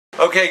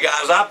Okay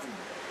guys, I've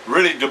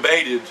really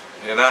debated,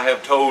 and I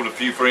have told a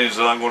few friends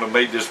that I'm going to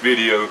make this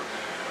video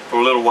for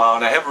a little while,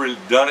 and I haven't really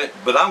done it,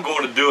 but I'm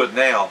going to do it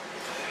now.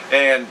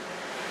 And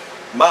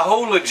my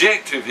whole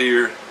objective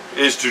here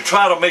is to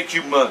try to make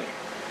you money.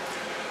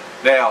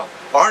 Now,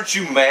 aren't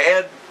you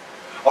mad?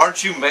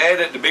 Aren't you mad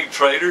at the big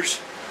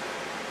traders?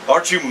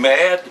 Aren't you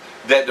mad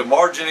that the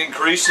margin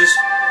increases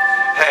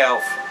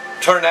have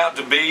turned out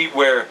to be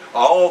where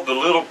all the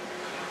little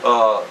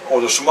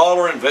or the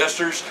smaller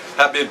investors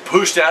have been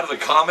pushed out of the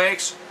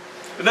COMEX?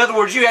 In other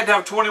words, you have to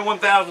have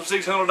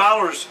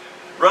 $21,600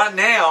 right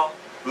now,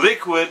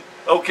 liquid,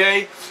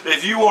 okay,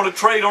 if you want to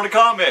trade on the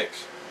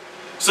COMEX.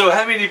 So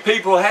how many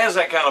people has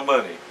that kind of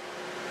money?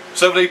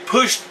 So they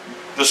pushed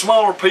the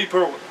smaller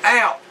people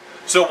out.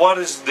 So what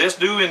does this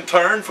do in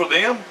turn for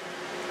them?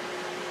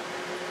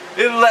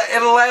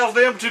 It allows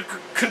them to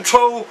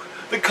control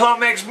the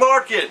COMEX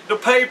market, the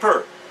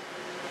paper.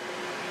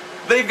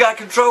 They've got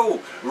control.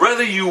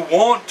 Whether you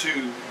want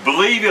to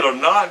believe it or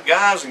not,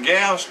 guys and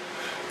gals,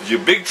 your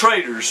big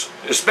traders,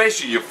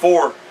 especially your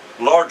four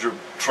larger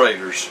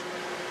traders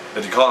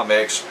at the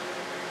COMEX,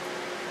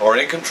 are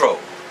in control.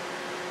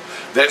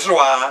 That's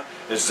why,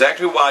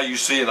 exactly why you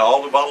see in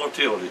all the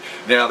volatility.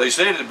 Now, they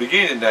said at the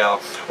beginning now,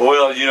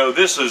 well, you know,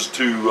 this is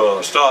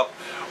to stop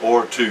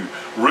or to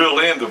reel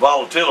in the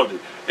volatility.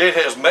 It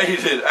has made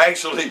it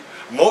actually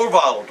more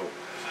volatile.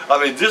 I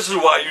mean, this is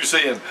why you're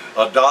seeing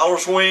a dollar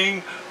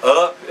swing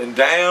up and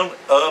down,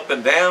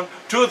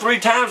 2 or 3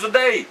 times a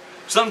day.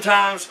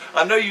 Sometimes,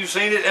 I know you've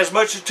seen it as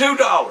much as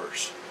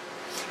 $2.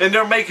 And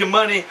they're making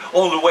money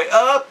on the way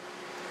up,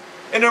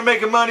 and they're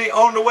making money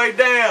on the way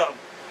down.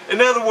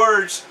 In other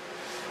words,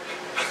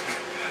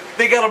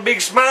 they got a big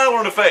smile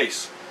on the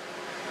face.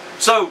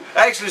 So,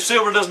 actually,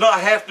 silver does not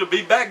have to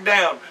be back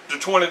down to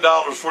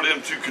 $20 for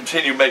them to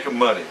continue making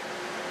money.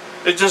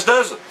 It just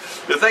doesn't.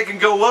 If they can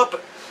go up,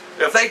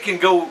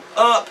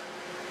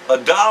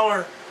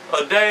 $1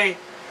 a day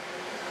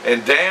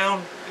and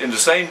down in the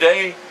same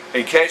day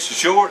and catch the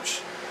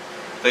shorts,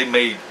 they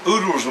made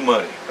oodles of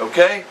money,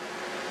 okay?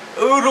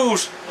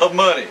 Oodles of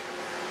money.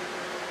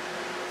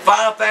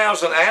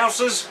 5,000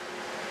 ounces,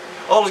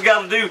 all it's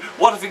got to do,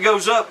 what if it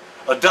goes up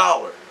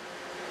 $1?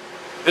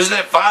 Isn't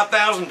that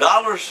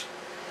 $5,000?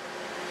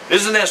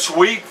 Isn't that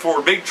sweet for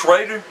a big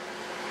trader?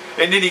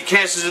 And then he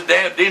catches it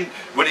down, then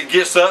when he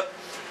gets up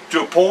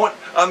to a point,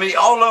 I mean,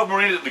 all of them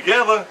are in it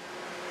together.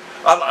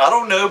 I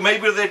don't know,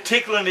 maybe they're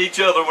tickling each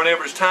other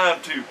whenever it's time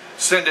to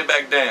send it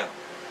back down.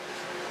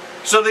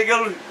 So they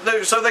go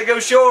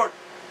short,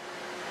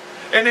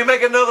 and they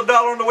make another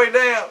 $1 on the way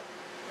down.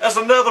 That's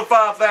another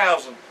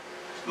 5,000.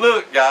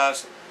 Look,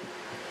 guys,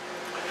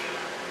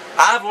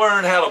 I've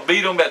learned how to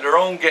beat them at their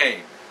own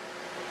game,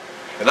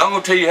 and I'm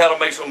going to tell you how to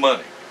make some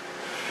money.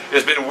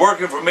 It's been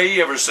working for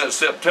me ever since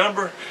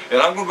September,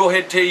 and I'm going to go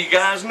ahead and tell you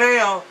guys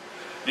now.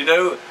 You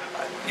know,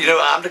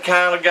 I'm the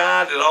kind of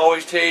guy that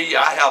always tell you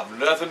I have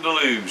nothing to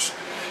lose.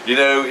 You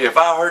know, if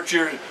I hurt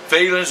your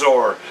feelings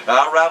or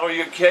I rattle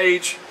your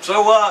cage,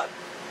 so what?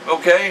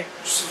 Okay,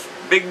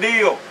 big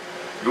deal.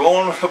 Go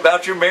on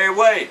about your merry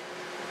way.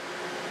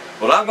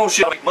 Well, I'm going to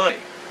show you how to make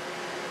money.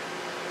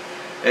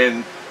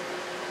 And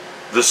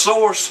the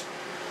source,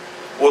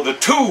 or the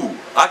tool,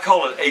 I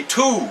call it a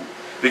tool,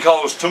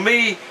 because to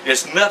me,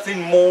 it's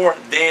nothing more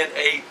than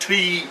a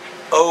T-O-O-L,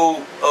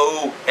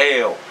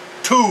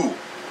 tool.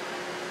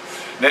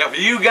 Now, for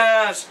you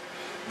guys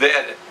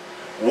that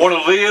want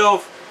to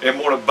live and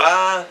want to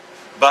buy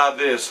by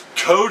this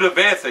code of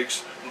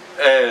ethics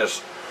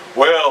as,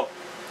 well,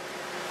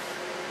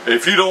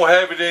 if you don't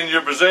have it in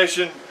your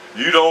possession,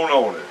 you don't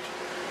own it.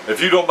 If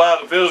you don't buy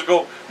the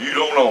physical, you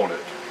don't own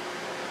it.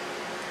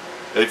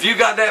 If you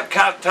got that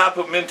type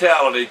of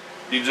mentality,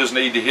 you just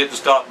need to hit the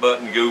stop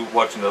button and go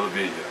watch another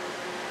video.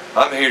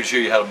 I'm here to show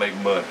you how to make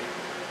money.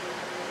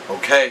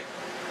 Okay?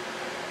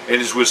 And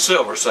it's with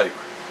Silver Saver.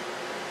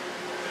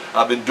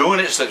 I've been doing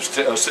it since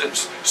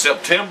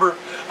September.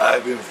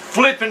 I've been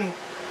flipping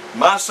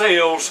my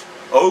sales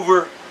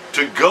over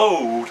to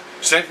gold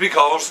simply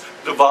because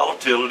the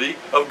volatility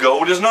of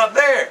gold is not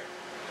there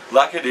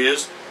like it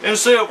is in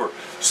silver.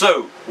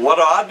 So what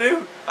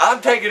do?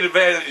 I'm taking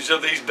advantage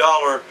of these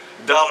 $1,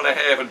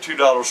 $1.50, and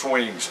 $2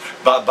 swings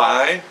by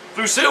buying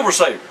through Silver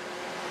Saver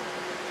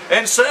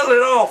and selling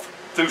it off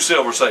through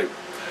Silver Saver.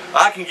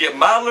 I can get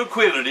my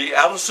liquidity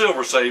out of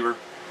Silver Saver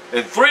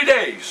in 3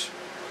 days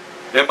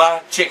in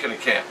my checking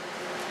account.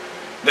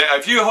 Now,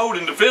 if you're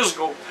holding the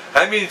physical,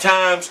 how many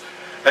times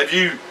have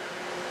you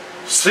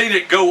seen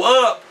it go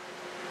up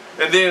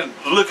and then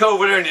look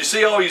over there and you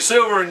see all your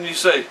silver and you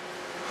say,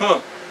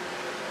 huh,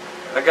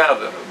 I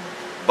gotta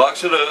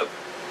box it up.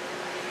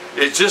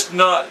 It's just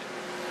not,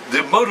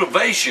 the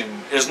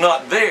motivation is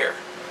not there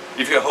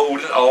if you're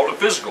holding all the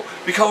physical.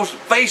 Because,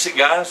 face it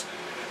guys,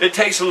 it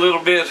takes a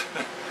little bit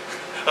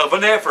of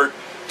an effort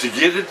to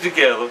get it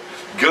together.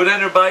 Go down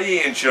there, buy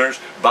your insurance,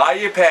 buy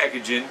your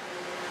packaging,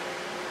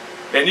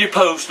 and your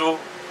postal,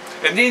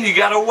 and then you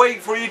got to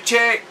wait for your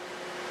check.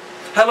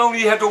 How long do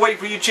you have to wait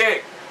for your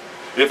check?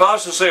 If I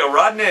was to sell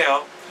right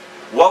now,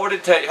 what would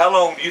it take? How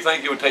long do you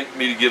think it would take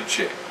me to get a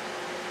check?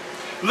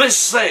 let's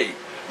say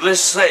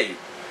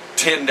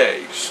 10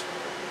 days.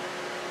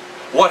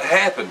 What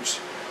happens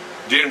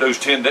during those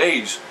 10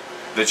 days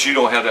that you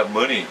don't have that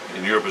money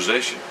in your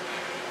possession?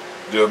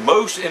 The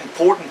most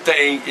important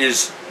thing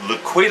is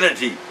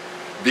liquidity.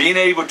 Being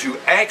able to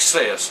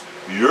access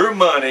your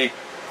money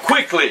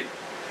quickly.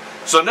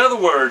 So in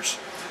other words,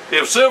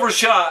 if silver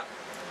shot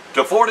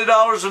to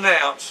 $40 an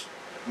ounce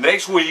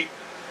next week,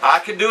 I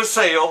can do a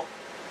sale,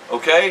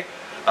 okay?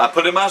 I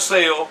put in my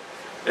sale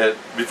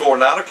before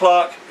 9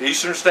 o'clock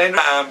Eastern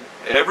Standard Time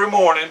every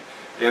morning,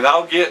 and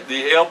I'll get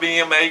the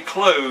LBMA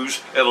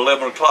close at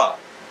 11 o'clock.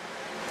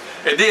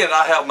 And then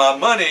I have my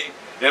money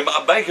in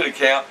my banking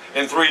account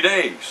in 3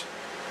 days.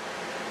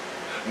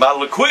 My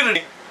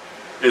liquidity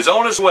is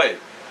on its way.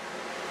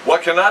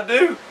 What can I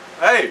do?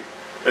 Hey,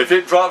 if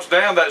it drops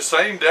down that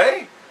same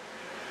day,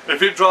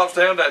 if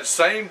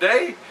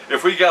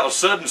we got a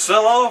sudden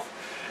sell-off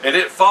and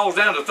it falls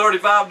down to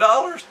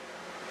 $35,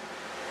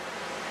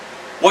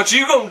 what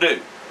you gonna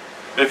do?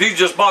 If you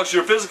just box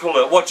your physical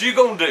up, what you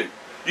gonna do?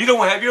 You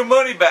don't have your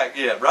money back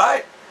yet,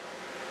 right?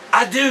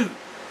 I do.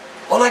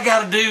 All I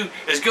gotta do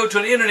is go to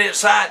an internet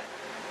site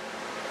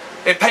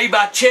and pay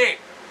by check.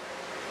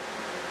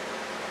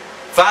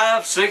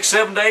 5, 6,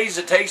 7 days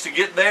it takes to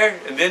get there,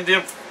 and then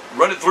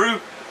run it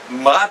through.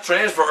 My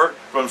transfer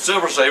from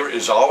Silver Saver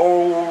is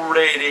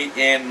already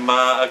in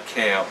my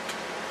account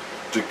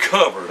to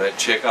cover that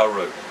check I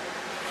wrote.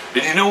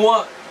 And you know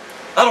what?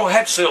 I don't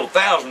have to sell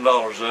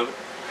 $1,000 of it.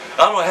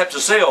 I don't have to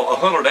sell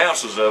 100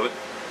 ounces of it.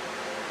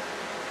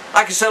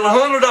 I can sell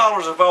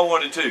 $100 if I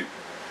wanted to.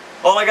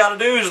 All I got to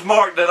do is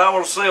mark that I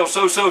want to sell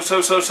so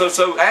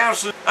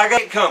ounces. I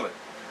got it coming.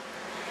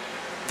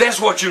 That's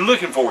what you're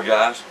looking for,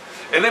 guys.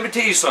 And let me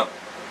tell you something.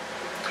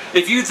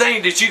 If you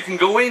think that you can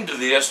go into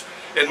this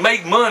and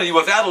make money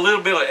without a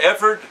little bit of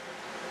effort,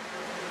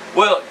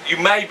 well, you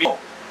may be wrong.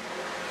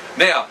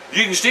 Now,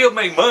 you can still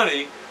make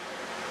money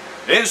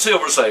in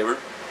Silver Saver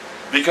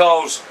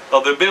because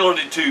of the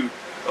ability to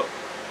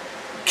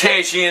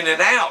cash in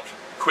and out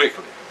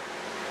quickly.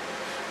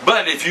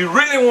 But if you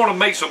really want to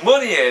make some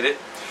money at it,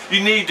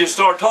 you need to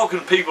start talking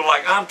to people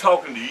like I'm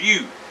talking to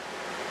you.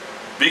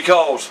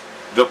 Because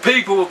the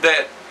people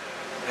that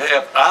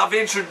I've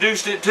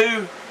introduced it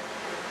to,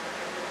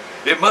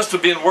 it must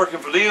have been working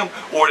for them,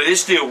 or it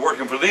is still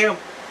working for them.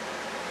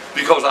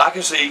 Because I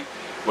can see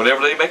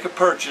whenever they make a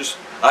purchase,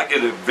 I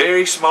get a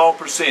very small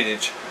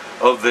percentage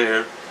of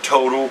their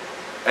total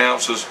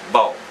ounces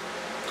bought.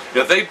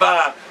 If they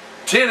buy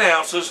 10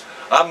 ounces,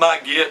 I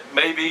might get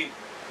maybe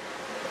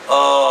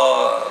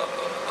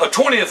a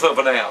 20th of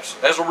an ounce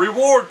as a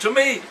reward to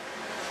me.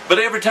 But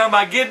every time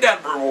I get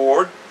that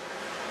reward,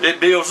 it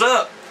builds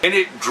up and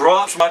it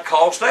drops my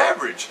cost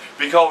average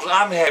because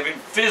I'm having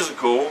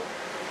physical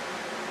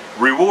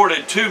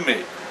rewarded to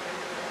me.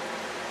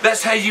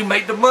 That's how you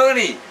make the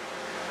money.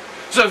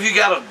 So if you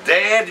got a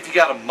dad, if you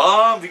got a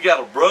mom, if you got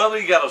a brother,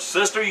 you got a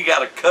sister, you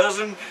got a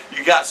cousin,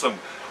 you got some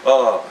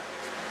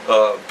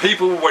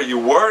people where you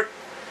work,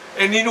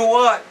 and you know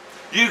what?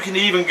 You can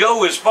even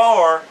go as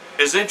far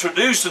as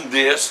introducing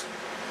this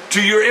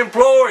to your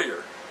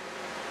employer.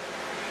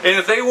 And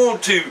if they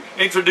want to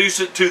introduce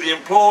it to the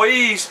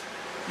employees,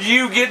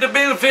 you get the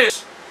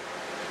benefits.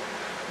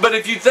 But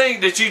if you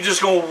think that you're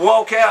just going to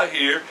walk out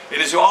here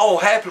and it's all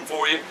happen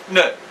for you,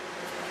 no.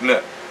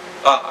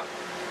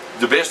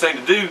 The best thing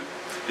to do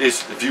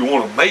is, if you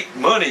want to make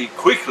money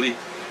quickly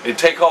and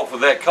take off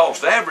of that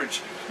cost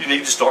average, you need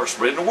to start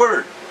spreading the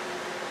word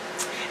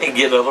and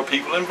get other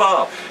people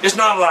involved. It's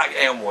not like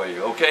Amway,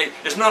 okay?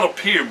 It's not a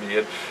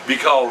pyramid,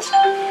 because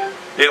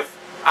if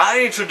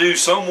I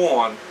introduce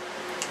someone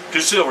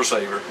to Silver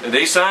Saver and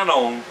they sign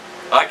on,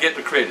 I get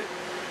the credit.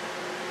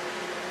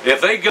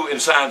 If they go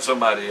and sign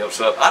somebody else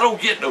up, I don't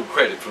get no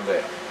credit for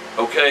that,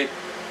 okay?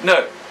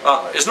 No,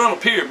 it's not a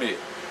pyramid.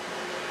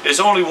 It's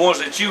only ones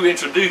that you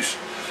introduce.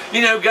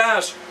 You know,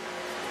 guys,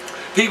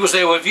 people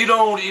say, well, if you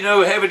don't,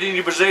 have it in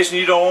your possession,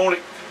 you don't own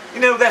it.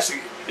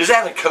 Is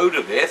that a code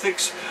of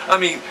ethics? I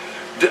mean,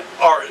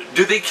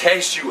 do they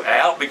cast you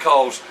out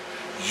because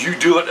you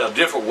do it a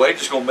different way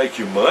that's going to make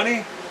you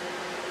money?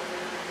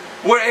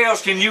 Where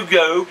else can you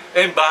go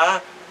and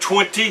buy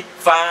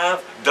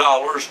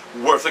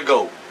 $25 worth of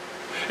gold?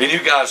 And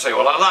you guys say,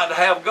 well, I'd like to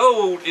have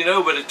gold,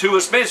 but it's too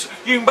expensive.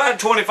 You can buy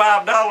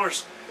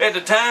 $25 at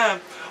the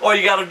time. All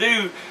you got to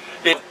do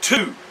is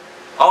 2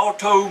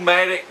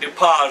 automatic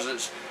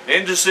deposits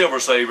into Silver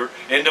Saver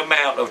in the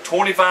amount of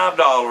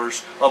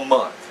 $25 a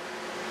month.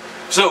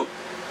 So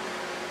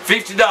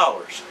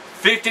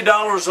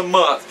 $50 a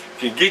month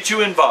can get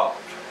you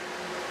involved,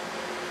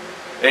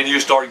 and you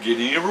start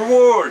getting your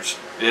rewards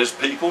as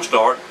people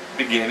start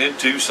beginning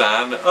to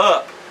sign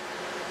up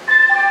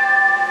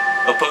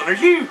under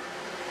you.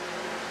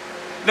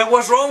 Now,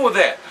 what's wrong with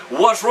that?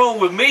 What's wrong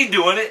with me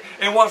doing it,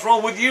 and what's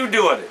wrong with you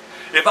doing it?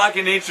 If I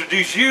can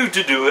introduce you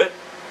to do it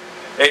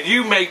and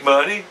you make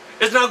money,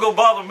 it's not going to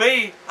bother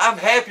me. I'm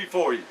happy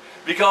for you,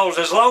 because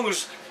as long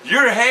as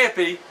you're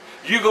happy,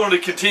 you're going to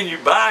continue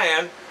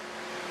buying,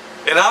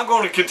 and I'm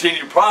going to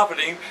continue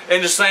profiting,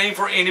 and the same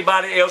for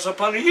anybody else up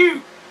under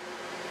you.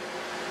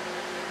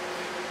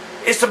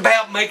 It's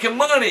about making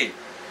money.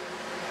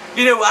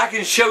 You know, I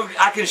can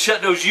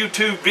shut those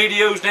YouTube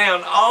videos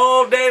down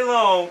all day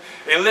long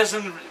and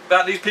listen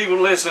about these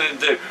people listening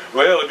to,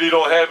 well, if you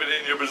don't have it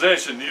in your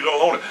possession, you don't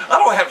own it. I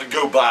don't have to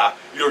go by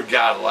your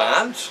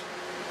guidelines.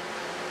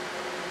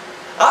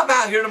 I'm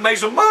out here to make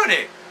some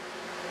money.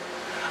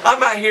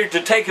 I'm out here to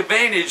take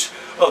advantage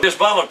of this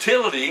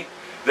volatility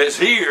that's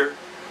here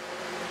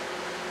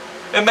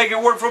and make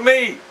it work for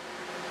me.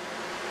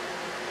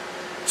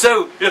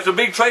 So if the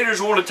big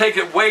traders want to take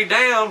it way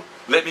down,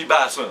 let me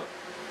buy some.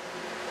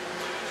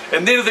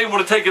 And then if they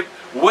want to take it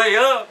way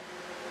up,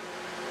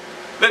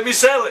 let me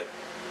sell it.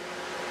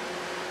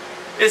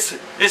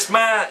 It's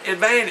my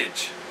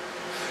advantage.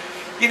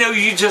 You know,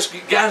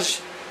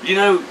 guys, you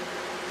know,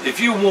 if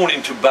you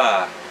wanting to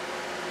buy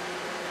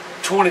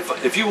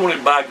if you want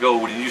to buy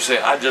gold and you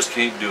say, I just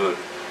can't do it,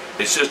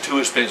 it's just too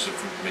expensive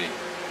for me.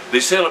 They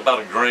sell it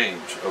by the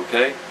grains,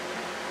 okay?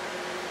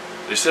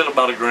 They sell it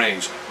by the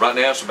grains. Right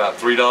now it's about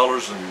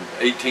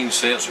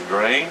 $3.18 a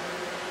grain.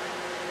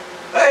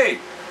 Hey,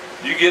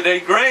 you get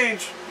 8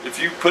 grains if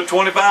you put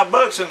 25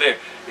 bucks in there,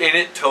 and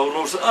it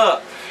totals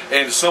up.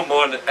 And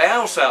someone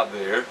else out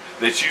there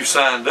that you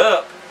signed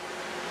up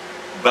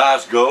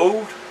buys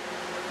gold,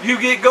 you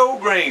get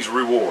gold grains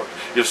reward.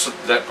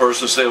 If that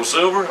person sells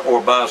silver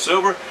or buys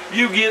silver,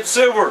 you get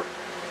silver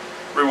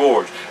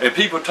rewards. And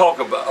people talk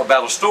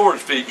about a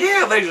storage fee.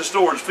 Yeah, there's a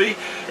storage fee.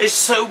 It's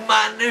so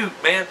minute,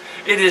 man.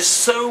 It is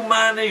so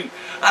minute.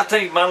 I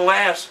think my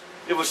last,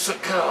 it was,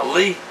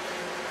 golly,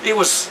 it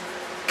was,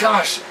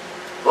 gosh,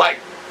 like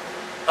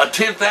a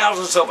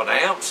 10,000th of an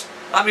ounce.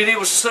 I mean, it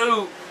was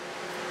so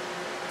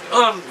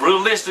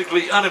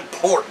unrealistically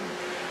unimportant.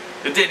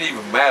 It didn't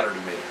even matter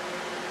to me.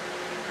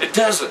 It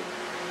doesn't.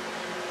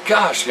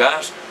 Gosh,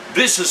 guys,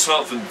 this is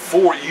something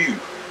for you,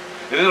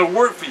 and it'll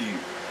work for you.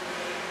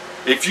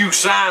 If you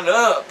sign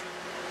up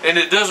and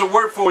it doesn't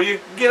work for you,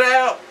 get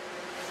out.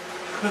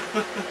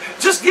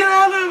 Just get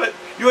out of it.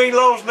 You ain't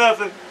lost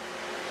nothing.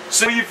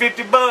 Sell you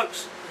 50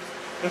 bucks.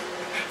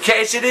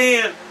 Cash it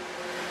in.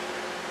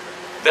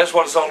 That's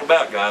what it's all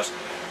about, guys.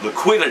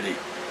 Liquidity.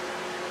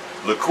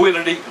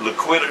 Liquidity,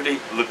 liquidity,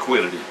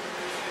 liquidity.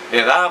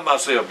 And I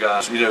myself,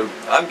 guys, you know,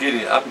 I'm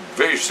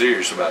very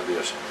serious about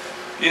this.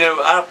 You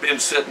know, I've been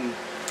sitting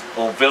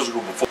on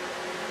physical before,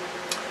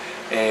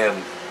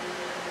 and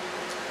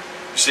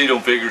you see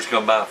them figures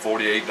come by,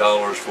 $48,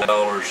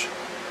 $4.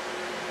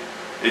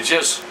 It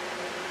just,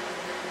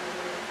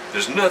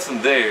 there's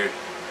nothing there to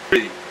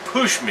really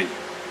push me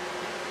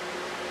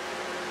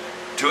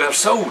to have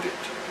sold it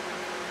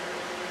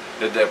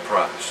at that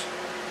price.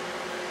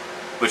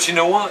 But you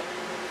know what?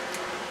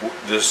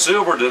 The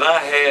silver that I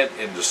had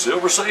in the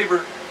Silver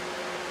Saver,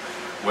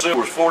 when silver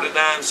was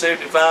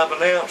 $49.75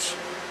 an ounce,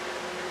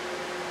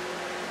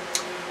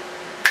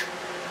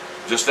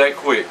 just that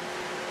quick,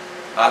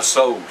 I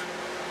sold.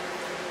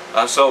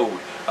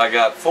 I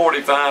got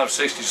 45,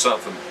 60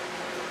 something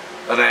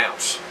an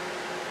ounce,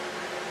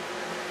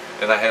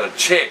 and I had a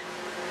check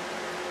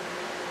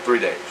 3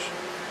 days.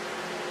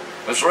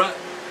 That's right.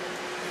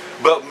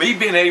 But me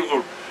being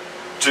able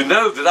to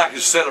know that I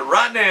could sell it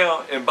right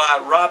now and buy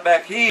it right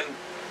back in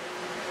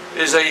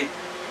it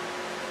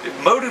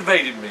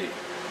motivated me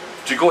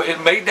to go ahead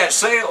and make that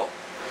sale.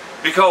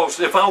 Because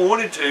if I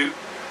wanted to,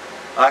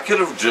 I could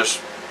have just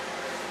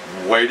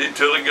waited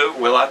till it go.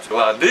 Well, I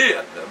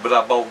did, but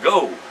I bought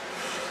gold.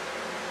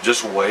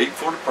 Just wait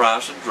for the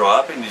price to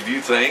drop, and if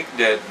you think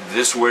that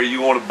this is where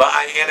you want to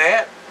buy in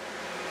at,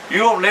 you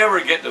don't never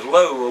get the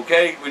low,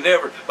 okay? We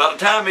never. By the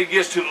time it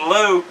gets to the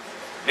low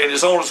and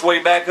it's on its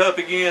way back up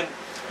again,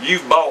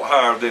 you've bought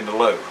higher than the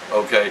low,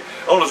 okay?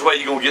 Only way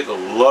you're gonna get the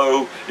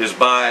low is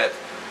buy it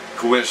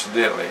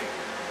coincidentally.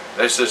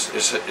 That's just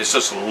it's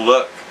just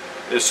luck.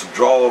 It's a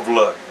draw of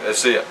luck.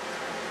 That's it.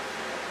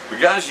 But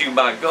guys, you can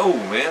buy gold,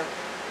 man,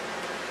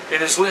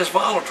 and it's less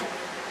volatile.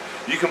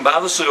 You can buy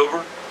the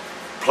silver,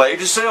 play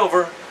the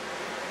silver,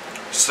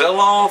 sell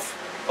off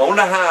on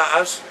the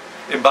highs,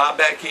 and buy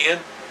back in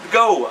the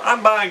gold.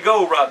 I'm buying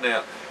gold right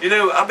now. You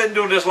know, I've been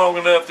doing this long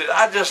enough that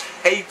I just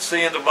hate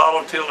seeing the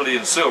volatility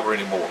in silver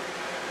anymore.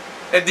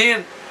 And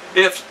then,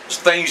 if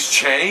things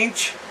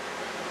change,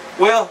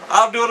 well,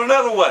 I'll do it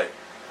another way.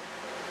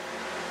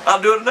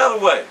 I'll do it another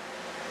way.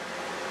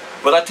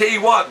 But I tell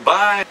you what,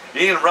 buying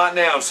in right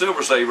now in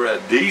Silver Saver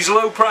at these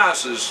low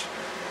prices,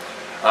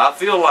 I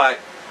feel like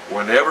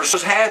whenever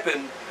this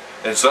happens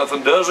and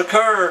something does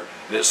occur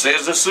that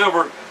sends the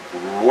silver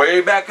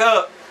way back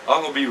up,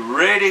 I'm going to be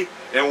ready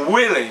and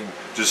willing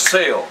to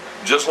sell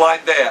just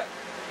like that.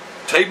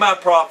 Take my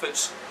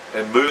profits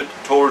and move it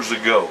towards the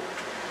gold.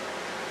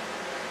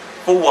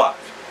 For what?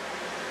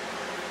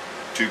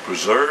 To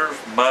preserve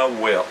my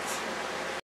wealth.